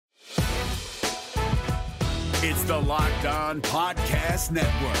It's the Locked On Podcast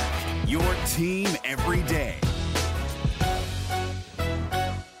Network, your team every day.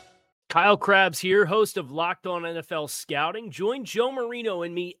 Kyle Krabs here, host of Locked On NFL Scouting. Join Joe Marino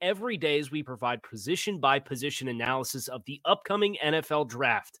and me every day as we provide position-by-position analysis of the upcoming NFL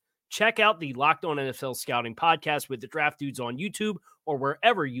Draft. Check out the Locked On NFL Scouting podcast with the Draft Dudes on YouTube or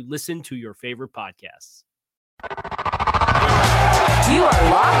wherever you listen to your favorite podcasts. You are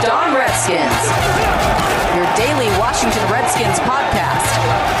Locked On Redskins, your daily Washington Redskins podcast,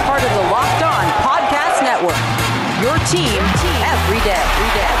 part of the Locked On Podcast Network, your team every day.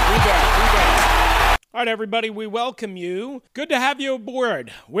 All right, everybody, we welcome you. Good to have you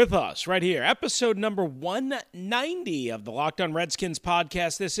aboard with us right here. Episode number 190 of the Locked On Redskins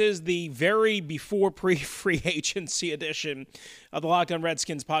podcast. This is the very before pre-free agency edition of the Locked On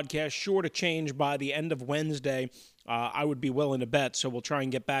Redskins podcast, sure to change by the end of Wednesday. I would be willing to bet, so we'll try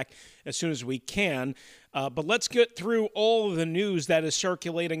and get back as soon as we can. But let's get through all of the news that is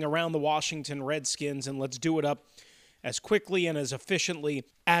circulating around the Washington Redskins, and let's do it up as quickly and as efficiently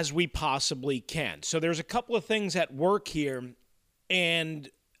as we possibly can. So there's a couple of things at work here, and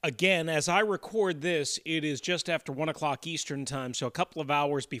again, as I record this, it is just after 1 o'clock Eastern time, so a couple of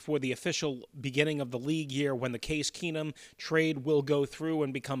hours before the official beginning of the league year when the Case Keenum trade will go through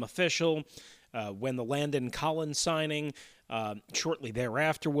and become official. When the Landon Collins signing shortly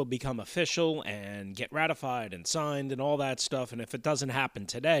thereafter will become official and get ratified and signed and all that stuff. And if it doesn't happen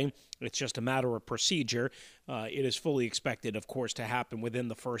today, it's just a matter of procedure. It is fully expected, of course, to happen within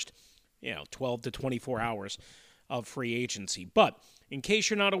the first 12 to 24 hours of free agency. But in case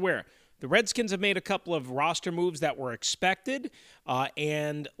you're not aware, the Redskins have made a couple of roster moves that were expected,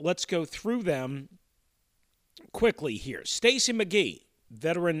 and let's go through them quickly here. Stacey McGee,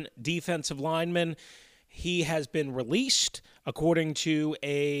 veteran defensive lineman. He has been released, according to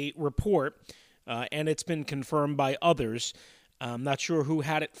a report, and it's been confirmed by others. I'm not sure who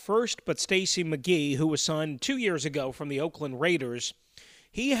had it first, but Stacey McGee, who was signed 2 years ago from the Oakland Raiders,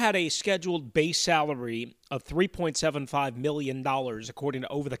 he had a scheduled base salary of $3.75 million, according to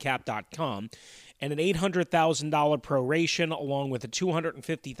OverTheCap.com, and an $800,000 proration, along with a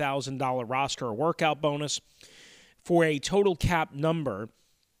 $250,000 roster workout bonus, for a total cap number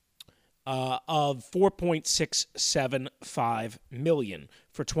of $4.675 million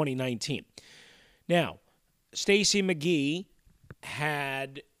for 2019. Now, Stacey McGee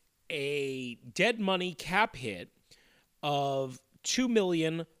had a dead money cap hit of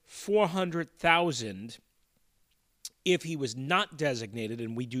 $2,400,000 if he was not designated,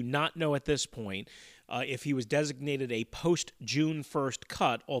 and we do not know at this point if he was designated a post-June 1st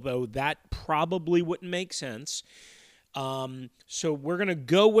cut, although that probably wouldn't make sense. So we're going to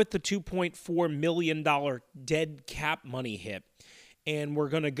go with the $2.4 million dead cap money hit, and we're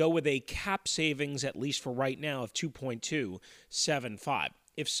going to go with a cap savings, at least for right now, of $2.275.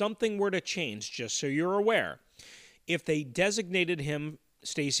 If something were to change, just so you're aware, if they designated him,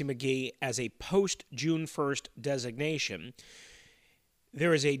 Stacey McGee, as a post-June 1st designation,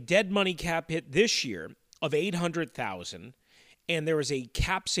 there is a dead money cap hit this year of $800,000, and there is a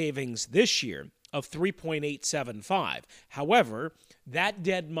cap savings this year of $3.875. However, that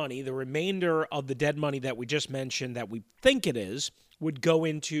dead money, the remainder of the dead money that we just mentioned that we think it is, would go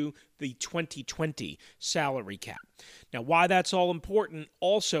into the 2020 salary cap. Now, why that's all important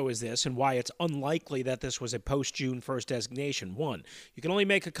also is this, and why it's unlikely that this was a post-June 1st designation. One, you can only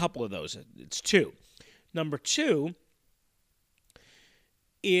make a couple of those. It's two. Number two,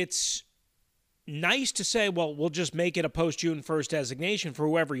 it's nice to say, well, we'll just make it a post-June 1st designation for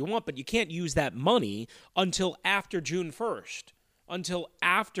whoever you want, but you can't use that money until after June 1st, until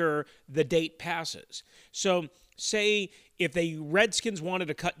after the date passes. So say if the Redskins wanted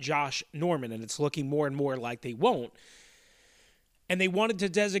to cut Josh Norman, and it's looking more and more like they won't, and they wanted to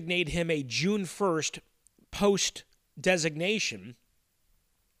designate him a June 1st post-designation,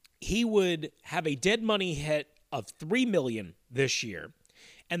 he would have a dead money hit of $3 million this year,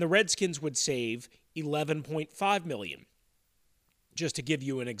 and the Redskins would save $11.5 million, just to give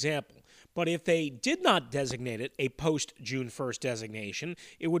you an example. But if they did not designate it a post-June 1st designation,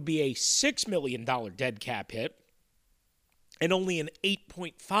 it would be a $6 million dead cap hit and only an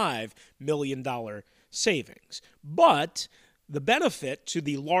 $8.5 million savings. But the benefit to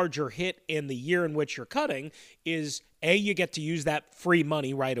the larger hit in the year in which you're cutting is, A, you get to use that free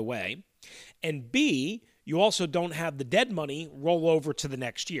money right away, and B, you also don't have the dead money roll over to the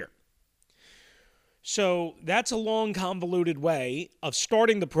next year. So that's a long, convoluted way of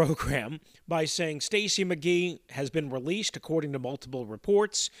starting the program by saying Stacey McGee has been released, according to multiple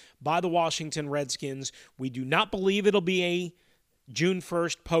reports, by the Washington Redskins. We do not believe it'll be a June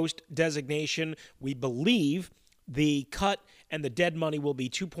 1st post-designation. We believe the cut and the dead money will be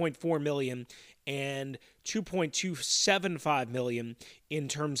 $2.4 million and $2.275 million in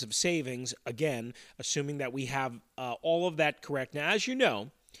terms of savings, again, assuming that we have all of that correct. Now, as you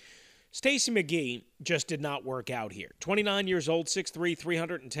know, Stacey McGee just did not work out here. 29 years old, 6'3",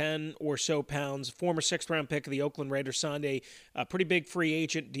 310 or so pounds, former sixth-round pick of the Oakland Raiders, signed a pretty big free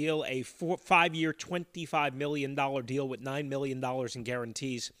agent deal, a 5-year, $25 million deal with $9 million in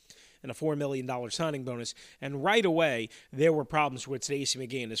guarantees and a $4 million signing bonus. And right away, there were problems with Stacey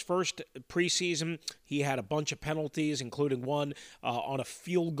McGee. In his first preseason, he had a bunch of penalties, including one on a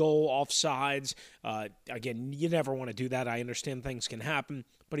field goal offsides. Again, you never want to do that. I understand things can happen.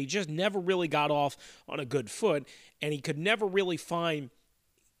 But he just never really got off on a good foot, and he could never really find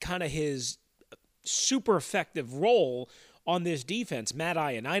kind of his super effective role on this defense. Matt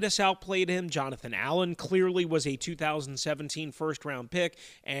Ioannidis outplayed him. Jonathan Allen clearly was a 2017 first-round pick,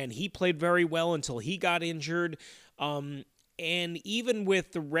 and he played very well until he got injured. And even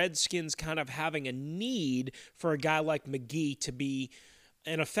with the Redskins kind of having a need for a guy like McGee to be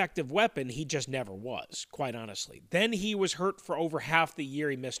an effective weapon, he just never was, quite honestly. Then he was hurt for over half the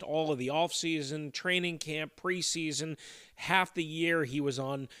year. He missed all of the offseason, training camp, preseason. Half the year he was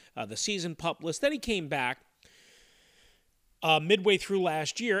on the season PUP list. Then he came back midway through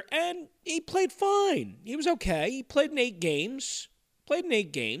last year, and he played fine. He was okay. He played in 8 games. Played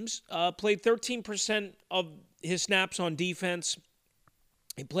 13% of his snaps on defense.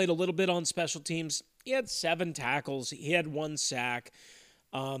 He played a little bit on special teams. He had 7 tackles. He had 1 sack.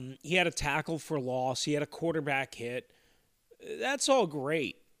 He had a tackle for loss. He had a quarterback hit. That's all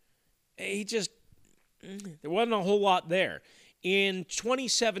great. There wasn't a whole lot there. In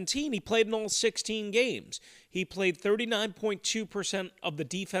 2017, he played in all 16 games. He played 39.2% of the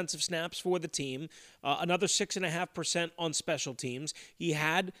defensive snaps for the team, another 6.5% on special teams. He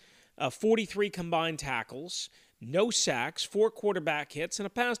had 43 combined tackles, no sacks, 4 quarterback hits, and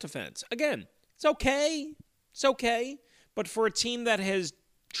a pass defense. Again, it's okay. It's okay. But for a team that has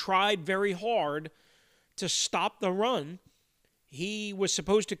tried very hard to stop the run, he was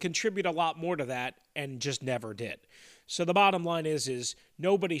supposed to contribute a lot more to that and just never did. So the bottom line is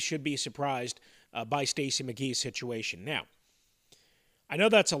nobody should be surprised by Stacey McGee's situation. Now, I know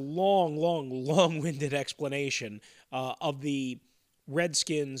that's a long-winded explanation of the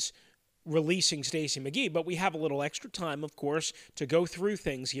Redskins releasing Stacey McGee, but we have a little extra time, of course, to go through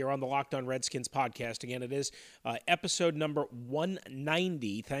things here on the Locked On Redskins podcast. Again, it is episode number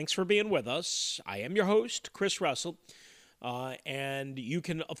 190. Thanks for being with us. I am your host, Chris Russell. And you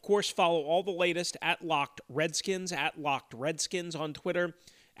can, of course, follow all the latest at Locked Redskins, at Locked Redskins on Twitter,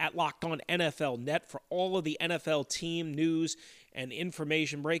 at Locked On NFL Net for all of the NFL team news and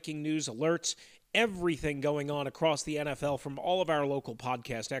information, breaking news, alerts, everything going on across the NFL from all of our local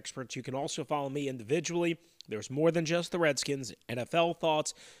podcast experts. You can also follow me individually. There's more than just the Redskins, NFL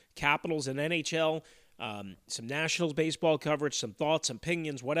thoughts, Capitals and NHL, some Nationals baseball coverage, some thoughts,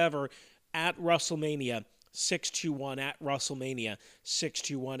 opinions, whatever, at WrestleMania 621, at WrestleMania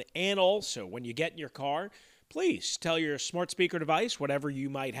 621. And also, when you get in your car, please tell your smart speaker device, whatever you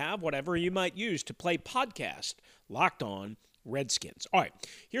might have, whatever you might use, to play podcast Locked On Redskins. All right,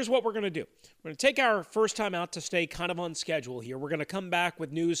 here's what we're going to do. We're going to take our first time out to stay kind of on schedule here. We're going to come back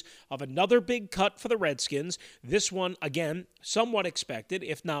with news of another big cut for the Redskins. This one, again, somewhat expected,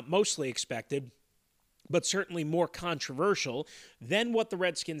 if not mostly expected, but certainly more controversial than what the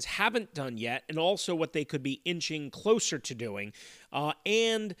Redskins haven't done yet, and also what they could be inching closer to doing.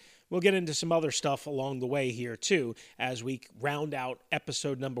 And we'll get into some other stuff along the way here, too, as we round out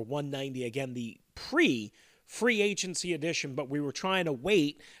episode number 190. Again, the free agency edition, but we were trying to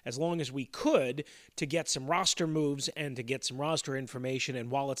wait as long as we could to get some roster moves and to get some roster information.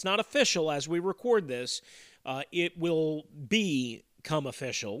 And while it's not official as we record this, it will become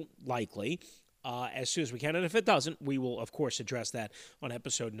official, likely, as soon as we can. And if it doesn't, we will, of course, address that on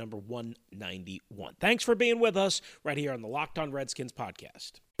episode number 191. Thanks for being with us right here on the Locked On Redskins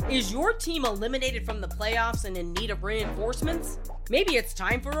podcast. Is your team eliminated from the playoffs and in need of reinforcements? Maybe it's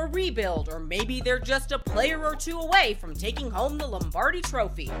time for a rebuild, or maybe they're just a player or two away from taking home the Lombardi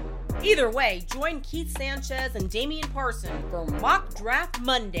Trophy. Either way, join Keith Sanchez and Damian Parson for Mock Draft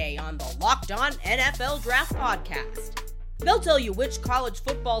Monday on the Locked On NFL Draft Podcast. They'll tell you which college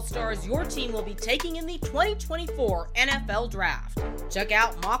football stars your team will be taking in the 2024 NFL Draft. Check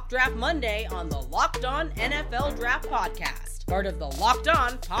out Mock Draft Monday on the Locked On NFL Draft Podcast, part of the Locked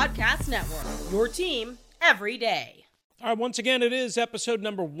On Podcast Network, your team every day. All right, once again, it is episode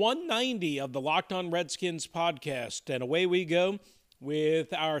number 190 of the Locked On Redskins podcast, and away we go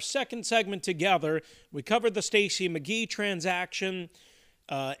with our second segment together. We covered the Stacey McGee transaction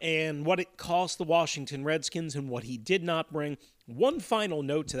and what it cost the Washington Redskins and what he did not bring. One final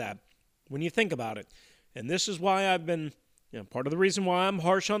note to that, when you think about it, and this is why I've been, part of the reason why I'm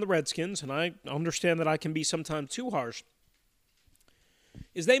harsh on the Redskins, and I understand that I can be sometimes too harsh,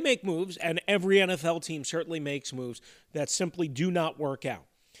 is they make moves, and every NFL team certainly makes moves that simply do not work out.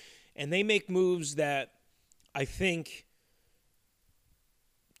 And they make moves that I think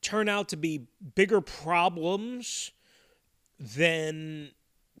turn out to be bigger problems than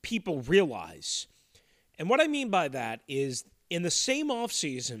people realize. And what I mean by that is in the same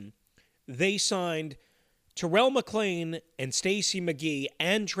offseason, they signed Terrell McClain and Stacey McGee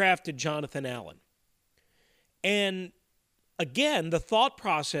and drafted Jonathan Allen. And again, the thought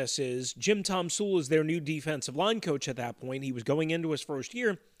process is Jim Tom Sewell is their new defensive line coach at that point. He was going into his first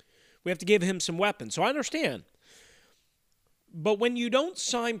year. We have to give him some weapons. So I understand. But when you don't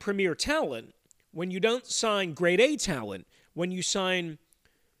sign premier talent, when you don't sign grade A talent, when you sign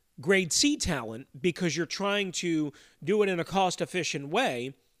grade C talent because you're trying to do it in a cost-efficient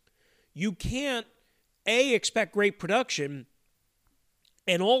way, you can't, A, expect great production,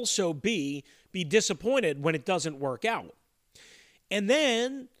 and also, B, be disappointed when it doesn't work out. And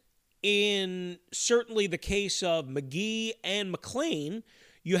then, in certainly the case of McGee and McClain,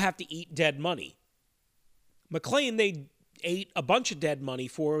 you have to eat dead money. McClain, they ate a bunch of dead money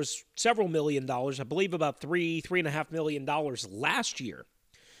for several $1 million, I believe about $3.5 million last year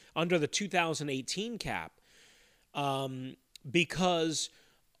under the 2018 cap because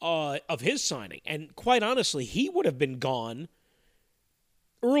of his signing. And quite honestly, he would have been gone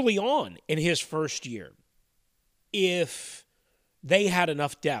early on in his first year if they had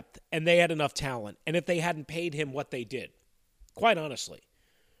enough depth and they had enough talent and if they hadn't paid him what they did. Quite honestly.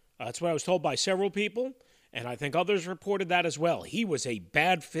 That's what I was told by several people, and I think others reported that as well. He was a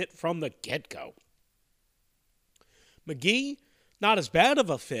bad fit from the get-go. McGee, not as bad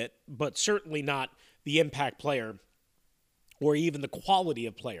of a fit, but certainly not the impact player or even the quality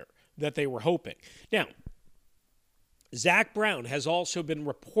of player that they were hoping. Now, Zach Brown has also been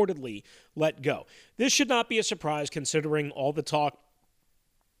reportedly let go. This should not be a surprise considering all the talk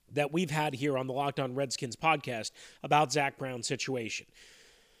that we've had here on the Locked On Redskins podcast about Zach Brown's situation.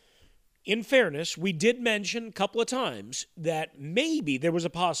 In fairness, we did mention a couple of times that maybe there was a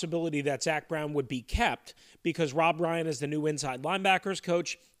possibility that Zach Brown would be kept because Rob Ryan is the new inside linebackers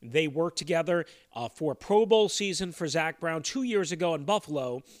coach. They worked together for a Pro Bowl season for Zach Brown 2 years ago in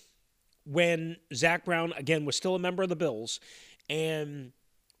Buffalo when Zach Brown, again, was still a member of the Bills and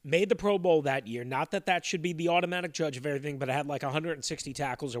made the Pro Bowl that year. Not that that should be the automatic judge of everything, but it had like 160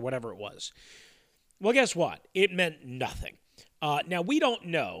 tackles or whatever it was. Well, guess what? It meant nothing. Now, we don't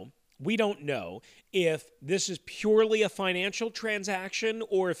know if this is purely a financial transaction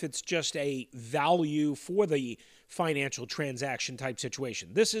or if it's just a value for the financial transaction type situation.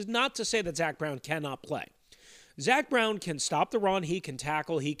 This is not to say that Zach Brown cannot play. Zach Brown can stop the run, he can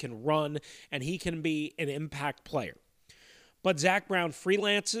tackle, he can run, and he can be an impact player. But Zach Brown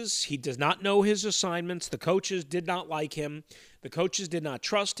freelances. He does not know his assignments. The coaches did not like him. The coaches did not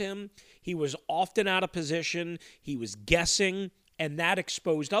trust him. He was often out of position. He was guessing. And that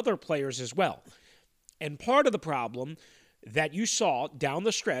exposed other players as well. And part of the problem that you saw down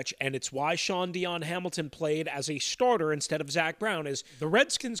the stretch, and it's why Sean Dion Hamilton played as a starter instead of Zach Brown, is the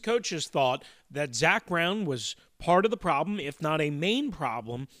Redskins coaches thought that Zach Brown was part of the problem, if not a main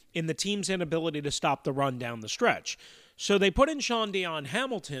problem, in the team's inability to stop the run down the stretch. So they put in Sean Dion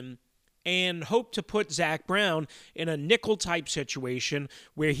Hamilton and hoped to put Zach Brown in a nickel-type situation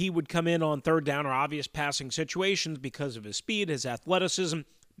where he would come in on third down or obvious passing situations because of his speed, his athleticism.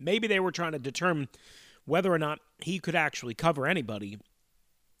 Maybe they were trying to determine whether or not he could actually cover anybody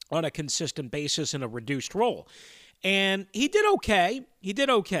on a consistent basis in a reduced role. And he did okay.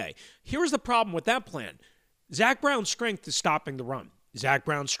 Here's the problem with that plan. Zach Brown's strength is stopping the run. Zach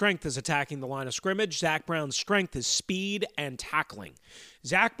Brown's strength is attacking the line of scrimmage. Zach Brown's strength is speed and tackling.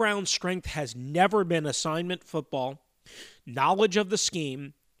 Zach Brown's strength has never been assignment football, knowledge of the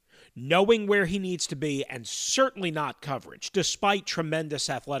scheme, knowing where he needs to be, and certainly not coverage, despite tremendous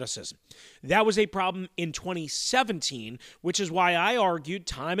athleticism. That was a problem in 2017, which is why I argued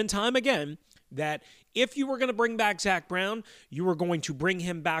time and time again that if you were going to bring back Zach Brown, you were going to bring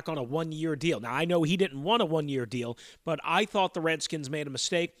him back on a one-year deal. Now, I know he didn't want a one-year deal, but I thought the Redskins made a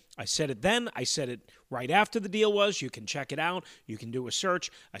mistake. I said it then. I said it right after the deal was. You can check it out. You can do a search.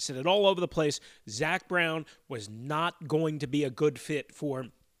 I said it all over the place. Zach Brown was not going to be a good fit for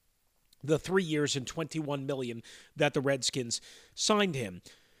the 3 years and $21 million that the Redskins signed him.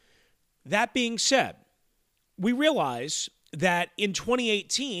 That being said, we realize that in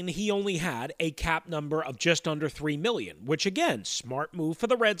 2018, he only had a cap number of just under $3 million, which, again, smart move for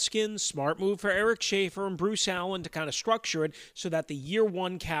the Redskins, smart move for Eric Schaefer and Bruce Allen to kind of structure it so that the year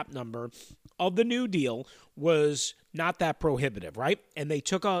one cap number of the new deal was not that prohibitive, right? And they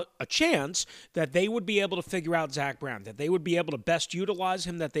took a chance that they would be able to figure out Zach Brown, that they would be able to best utilize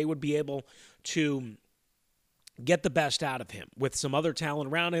him, that they would be able to get the best out of him with some other talent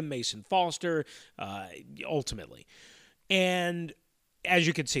around him, Mason Foster, ultimately. And as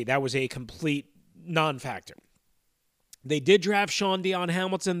you can see, that was a complete non-factor. They did draft Sean Dion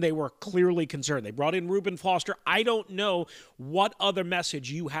Hamilton. They were clearly concerned. They brought in Reuben Foster. I don't know what other message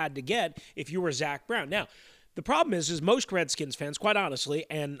you had to get if you were Zach Brown. Now, the problem is most Redskins fans, quite honestly,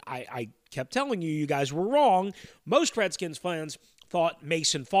 and I kept telling you, you guys were wrong, most Redskins fans thought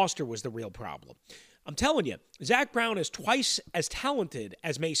Mason Foster was the real problem. I'm telling you, Zach Brown is twice as talented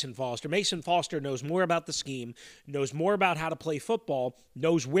as Mason Foster. Mason Foster knows more about the scheme, knows more about how to play football,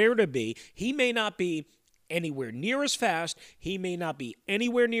 knows where to be. He may not be anywhere near as fast. He may not be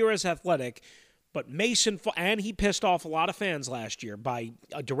anywhere near as athletic, but and he pissed off a lot of fans last year by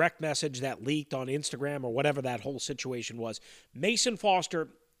a direct message that leaked on Instagram or whatever that whole situation was. Mason Foster,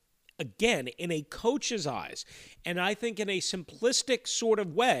 again, in a coach's eyes, and I think in a simplistic sort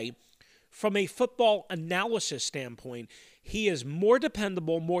of way, from a football analysis standpoint, he is more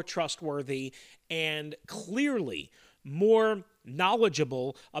dependable, more trustworthy, and clearly more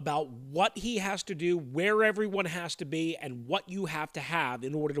knowledgeable about what he has to do, where everyone has to be, and what you have to have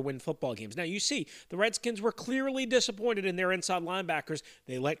in order to win football games. Now, you see, the Redskins were clearly disappointed in their inside linebackers.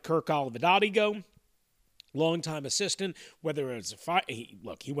 They let Kirk Olivadotti go. Longtime assistant, whether it's he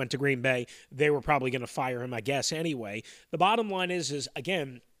went to Green Bay. They were probably going to fire him, I guess, anyway. The bottom line is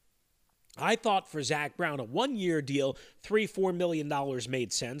again, I thought for Zach Brown, a one-year deal, $3-4 million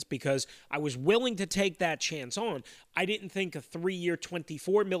made sense because I was willing to take that chance on. I didn't think a 3-year,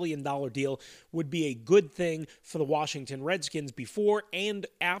 $24 million deal would be a good thing for the Washington Redskins before and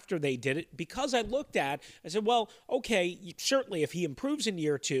after they did it because I said, well, okay, certainly if he improves in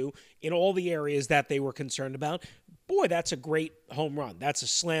year two in all the areas that they were concerned about, boy, that's a great home run. That's a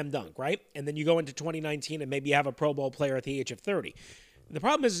slam dunk, right? And then you go into 2019 and maybe you have a Pro Bowl player at the age of 30. The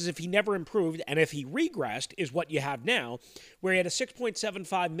problem is if he never improved and if he regressed is what you have now, where he had a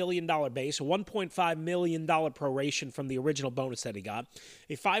 $6.75 million base, a $1.5 million proration from the original bonus that he got,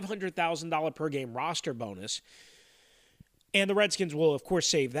 a $500,000 per game roster bonus, and the Redskins will, of course,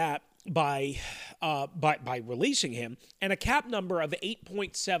 save that by releasing him, and a cap number of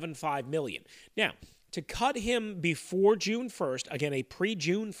 $8.75 million. Now, to cut him before June 1st, again, a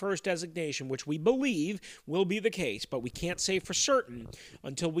pre-June 1st designation, which we believe will be the case, but we can't say for certain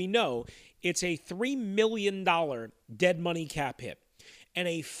until we know, it's a $3 million dead money cap hit and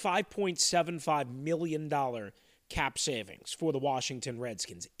a $5.75 million cap savings for the Washington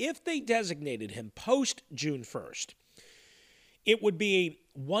Redskins. If they designated him post-June 1st, it would be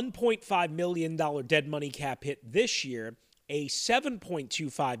a $1.5 million dead money cap hit this year, a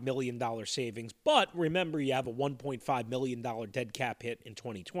 $7.25 million savings, but remember you have a $1.5 million dead cap hit in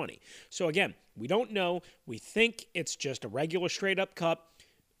 2020. So again, we don't know. We think it's just a regular straight-up cut.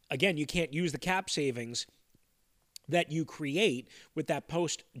 Again, you can't use the cap savings that you create with that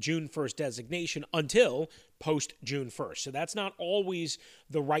post-June 1st designation until post-June 1st. So that's not always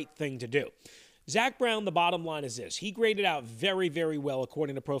the right thing to do. Zach Brown, the bottom line is this. He graded out very, very well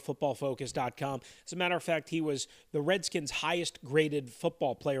according to ProFootballFocus.com. As a matter of fact, he was the Redskins' highest-graded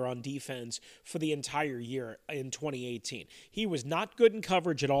football player on defense for the entire year in 2018. He was not good in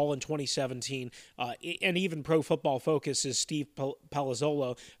coverage at all in 2017, and even Pro Football Focus's Steve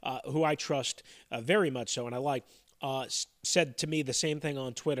Palazzolo, who I trust very much so and I like, said to me the same thing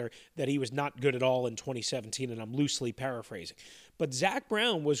on Twitter, that he was not good at all in 2017, and I'm loosely paraphrasing. But Zach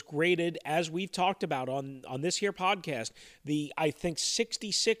Brown was graded, as we've talked about on this here podcast, the, I think,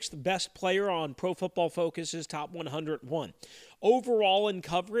 66th best player on Pro Football Focus's Top 101. Overall in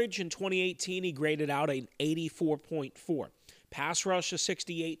coverage in 2018, he graded out an 84.4. Pass rush, a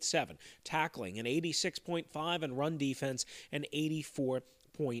 68.7. Tackling, an 86.5. And run defense, an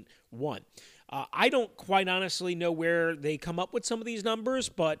 84.1. I don't quite honestly know where they come up with some of these numbers,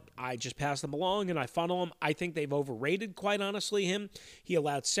 but I just pass them along and I funnel them. I think they've overrated, quite honestly, him. He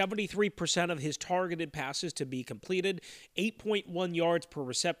allowed 73% of his targeted passes to be completed, 8.1 yards per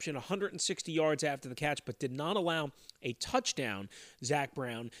reception, 160 yards after the catch, but did not allow a touchdown, Zach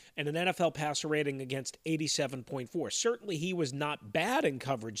Brown, and an NFL passer rating against 87.4. Certainly he was not bad in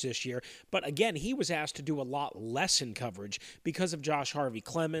coverage this year, but again, he was asked to do a lot less in coverage because of Josh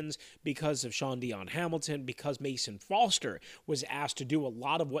Harvey-Clemens, because of Sean Dion Hamilton, because Mason Foster was asked to do a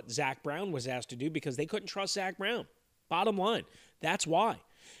lot of what Zach Brown was asked to do because they couldn't trust Zach Brown. Bottom line, that's why.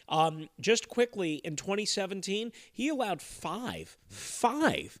 Just quickly, in 2017, he allowed five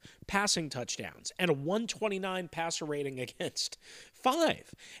passing touchdowns and a 129 passer rating against.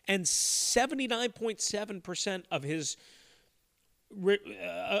 5. And 79.7% of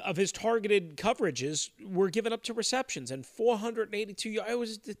his targeted coverages were given up to receptions, and 482 yards. It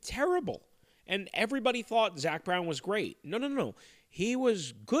was terrible. And everybody thought Zach Brown was great. No. He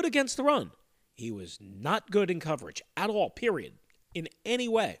was good against the run. He was not good in coverage at all, period, in any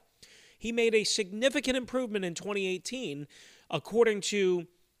way. He made a significant improvement in 2018, according to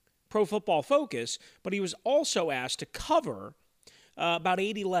Pro Football Focus, but he was also asked to cover about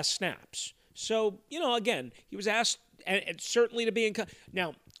 80 less snaps. So, again, he was asked and certainly to be in.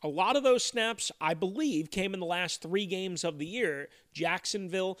 Now, a lot of those snaps, I believe, came in the last 3 games of the year: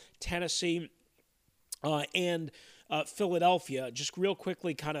 Jacksonville, Tennessee, and Philadelphia. Just real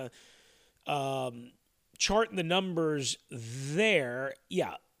quickly, kind of charting the numbers there.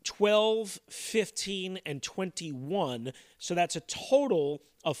 Yeah, 12, 15, and 21. So that's a total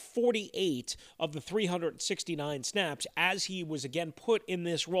of 48 of the 369 snaps, as he was again put in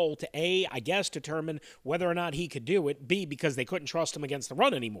this role to A, I guess, determine whether or not he could do it, B, because they couldn't trust him against the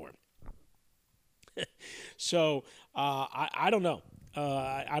run anymore. So I don't know.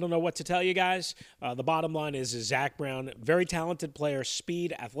 I don't know what to tell you guys. The bottom line is Zach Brown, very talented player,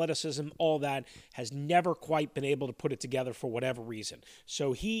 speed, athleticism, all that, has never quite been able to put it together for whatever reason.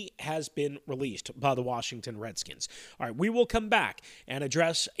 So he has been released by the Washington Redskins. All right, we will come back and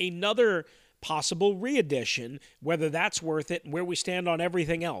address another possible re-edition, whether that's worth it, and where we stand on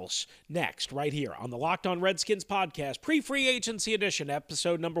everything else next, right here on the Locked On Redskins podcast, pre-free agency edition,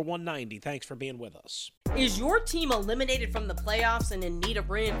 episode number 190. Thanks for being with us. Is your team eliminated from the playoffs and in need of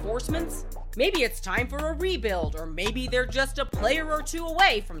reinforcements? Maybe it's time for a rebuild, or maybe they're just a player or two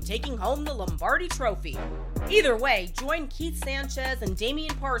away from taking home the Lombardi Trophy. Either way, join Keith Sanchez and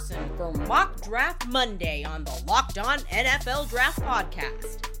Damian Parson for Mock Draft Monday on the Locked On NFL Draft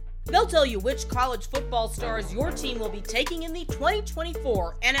Podcast. They'll tell you which college football stars your team will be taking in the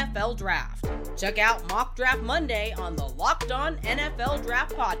 2024 NFL Draft. Check out Mock Draft Monday on the Locked On NFL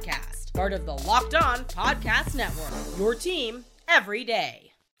Draft Podcast, part of the Locked On Podcast Network, your team every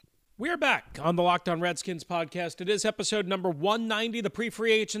day. We're back on the Locked On Redskins podcast. It is episode number 190, the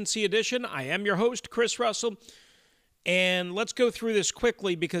pre-free agency edition. I am your host, Chris Russell. And let's go through this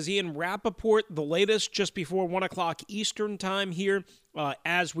quickly because Ian Rappaport, the latest, just before 1 o'clock Eastern time here,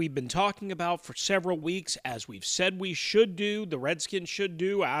 as we've been talking about for several weeks, as we've said we should do, the Redskins should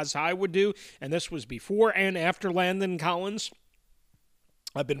do, as I would do, and this was before and after Landon Collins.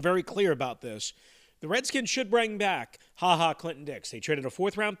 I've been very clear about this. The Redskins should bring back Clinton Dix. They traded a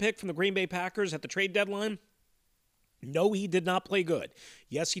 4th-round pick from the Green Bay Packers at the trade deadline. No, he did not play good.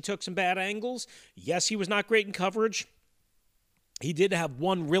 Yes, he took some bad angles. Yes, he was not great in coverage. He did have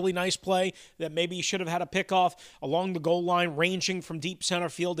one really nice play that maybe he should have had a pickoff along the goal line, ranging from deep center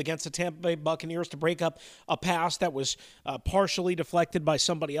field against the Tampa Bay Buccaneers to break up a pass that was partially deflected by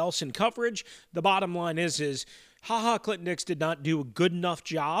somebody else in coverage. The bottom line is Clinton Dix did not do a good enough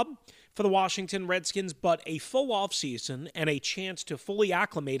job for the Washington Redskins, but a full offseason and a chance to fully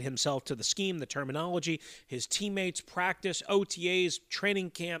acclimate himself to the scheme, the terminology, his teammates, practice, OTAs, training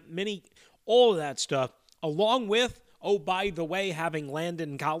camp, all of that stuff, along with, oh, by the way, having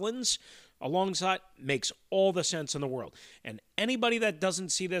Landon Collins alongside makes all the sense in the world. And anybody that doesn't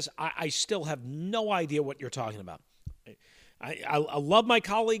see this, I still have no idea what you're talking about. I love my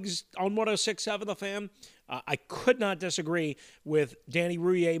colleagues on 106.7 The Fan. I could not disagree with Danny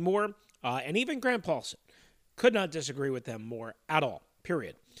Rouillet more, and even Grant Paulson. Could not disagree with them more at all,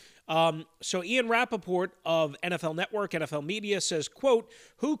 period. So Ian Rappaport of NFL Network, NFL Media says, quote,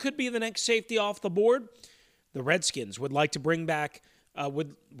 who could be the next safety off the board? The Redskins would like to bring back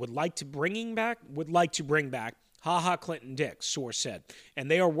Clinton Dix, source said. And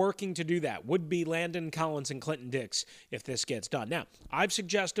they are working to do that. Would be Landon Collins and Clinton Dix if this gets done. Now, I've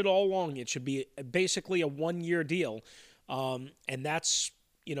suggested all along it should be basically a 1-year deal. And that's,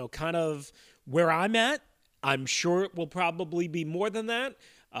 kind of where I'm at. I'm sure it will probably be more than that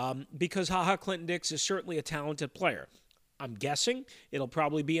because Clinton Dix is certainly a talented player. I'm guessing it'll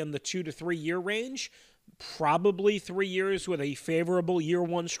probably be in the 2 to 3 year range, probably 3 years with a favorable year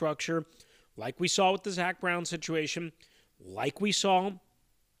 1 structure, like we saw with the Zach Brown situation, like we saw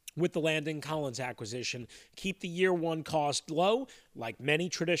with the Landon Collins acquisition. Keep the year 1 cost low, like many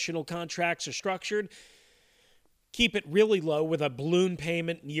traditional contracts are structured. Keep it really low with a balloon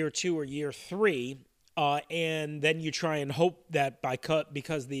payment in year 2 or year 3, and then you try and hope that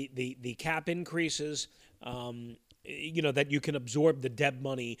because the cap increases that you can absorb the dead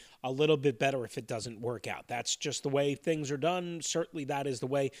money a little bit better if it doesn't work out. That's just the way things are done. Certainly that is the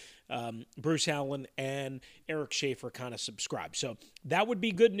way Bruce Allen and Eric Schaefer kind of subscribe. So that would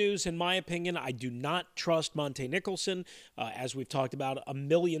be good news in my opinion. I do not trust Monte Nicholson. As we've talked about a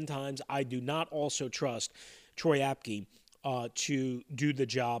million times, I do not also trust Troy Apke to do the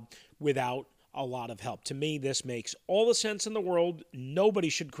job without a lot of help. To me, this makes all the sense in the world. Nobody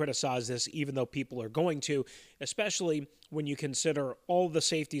should criticize this, even though people are going to, especially when you consider all the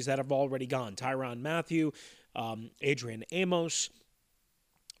safeties that have already gone. Tyrann Mathieu, Adrian Amos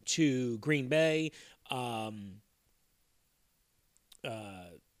to Green Bay, Tashawn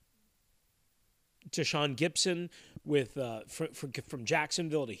Gibson from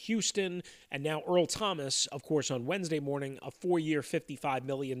Jacksonville to Houston, and now Earl Thomas, of course, on Wednesday morning, a 4-year, $55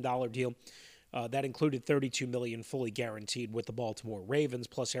 million deal. That included $32 million fully guaranteed with the Baltimore Ravens,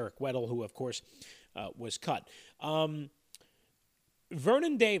 plus Eric Weddle, who, of course, was cut. Vernon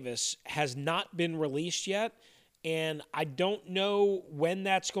Davis has not been released yet, and I don't know when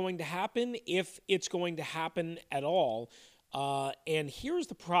that's going to happen, if it's going to happen at all. And here's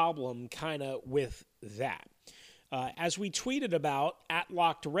the problem kind of with that. As we tweeted about at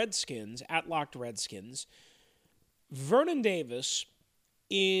Locked Redskins, Vernon Davis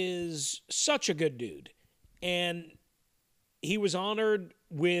is such a good dude, and he was honored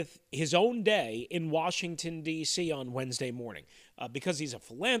with his own day in Washington, D.C. on Wednesday morning because he's a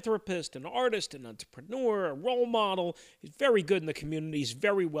philanthropist, an artist, an entrepreneur, a role model. He's very good in the community. He's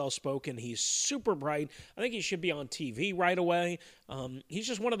very well-spoken. He's super bright. I think he should be on TV right away. He's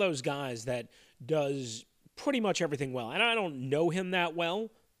just one of those guys that does pretty much everything well, and I don't know him that well,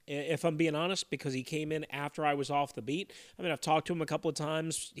 if I'm being honest, because he came in after I was off the beat. I mean, I've talked to him a couple of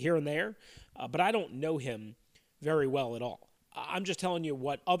times here and there, but I don't know him very well at all. I'm just telling you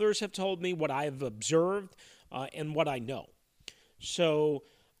what others have told me, what I've observed, and what I know. So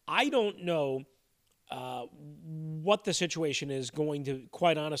I don't know what the situation is going to,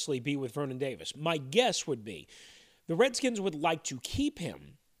 quite honestly, be with Vernon Davis. My guess would be the Redskins would like to keep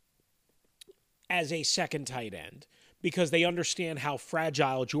him as a second tight end, because they understand how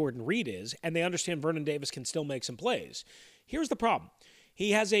fragile Jordan Reed is, and they understand Vernon Davis can still make some plays. Here's the problem.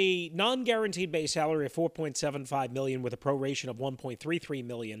 He has a non-guaranteed base salary of $4.75 million with a proration of $1.33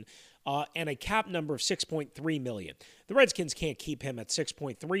 million and a cap number of $6.3 million. The Redskins can't keep him at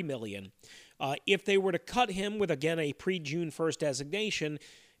 $6.3 million. If they were to cut him with, again, a pre-June 1st designation,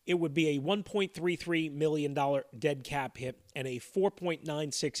 it would be a $1.33 million dead cap hit and a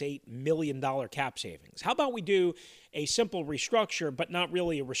 $4.968 million cap savings. How about we do a simple restructure, but not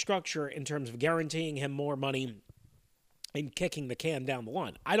really a restructure in terms of guaranteeing him more money and kicking the can down the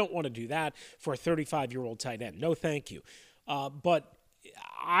line? I don't want to do that for a 35-year-old tight end. No, thank you. But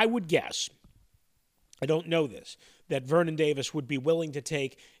I would guess, I don't know this, that Vernon Davis would be willing to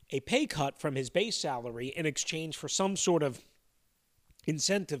take a pay cut from his base salary in exchange for some sort of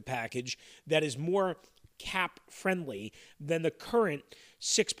incentive package that is more cap-friendly than the current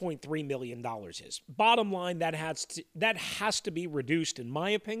 $6.3 million is. Bottom line, that has to be reduced, in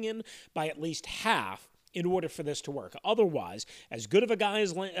my opinion, by at least half in order for this to work. Otherwise, as good of a guy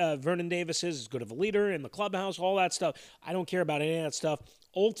as Vernon Davis is, as good of a leader in the clubhouse, all that stuff, I don't care about any of that stuff.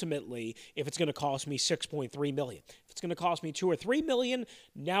 Ultimately, if it's going to cost me $6.3 million, if it's going to cost me $2 or $3 million,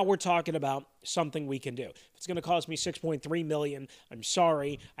 now we're talking about something we can do. If it's going to cost me $6.3 million, I'm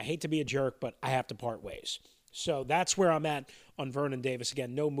sorry, I hate to be a jerk, but I have to part ways. So that's where I'm at on Vernon Davis.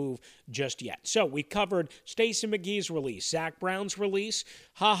 Again, no move just yet. So we covered Stacey McGee's release, Zach Brown's release,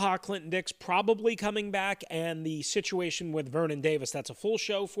 Clinton Dix probably coming back, and the situation with Vernon Davis. That's a full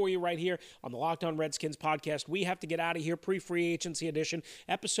show for you right here on the Locked On Redskins podcast. We have to get out of here. Pre-free agency edition,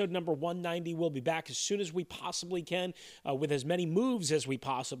 episode number 190. We'll be back as soon as we possibly can with as many moves as we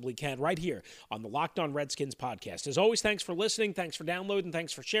possibly can right here on the Locked On Redskins podcast. As always, thanks for listening. Thanks for downloading.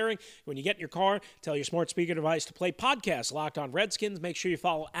 Thanks for sharing. When you get in your car, tell your smart speaker device to play podcast Locked On Redskins. Make sure you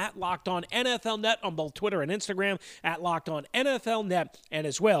follow at Locked On NFL Net on both Twitter and Instagram, at Locked On NFL Net, and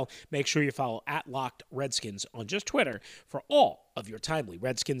as well, make sure you follow at Locked Redskins on just Twitter for all of your timely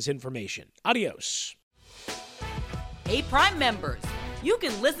Redskins information. Adios. Hey, Prime members, you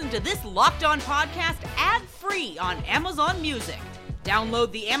can listen to this Locked On podcast ad-free on Amazon Music. Download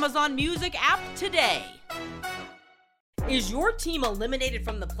the Amazon Music app today. Is your team eliminated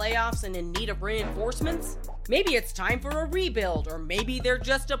from the playoffs and in need of reinforcements? Maybe it's time for a rebuild, or maybe they're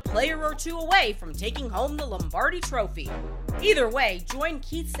just a player or two away from taking home the Lombardi Trophy. Either way, join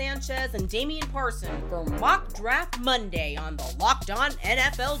Keith Sanchez and Damian Parson for Mock Draft Monday on the Locked On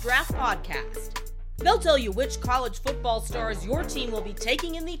NFL Draft Podcast. They'll tell you which college football stars your team will be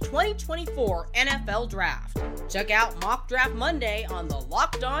taking in the 2024 NFL Draft. Check out Mock Draft Monday on the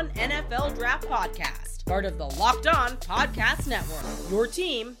Locked On NFL Draft Podcast, part of the Locked On Podcast Network, your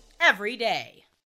team every day.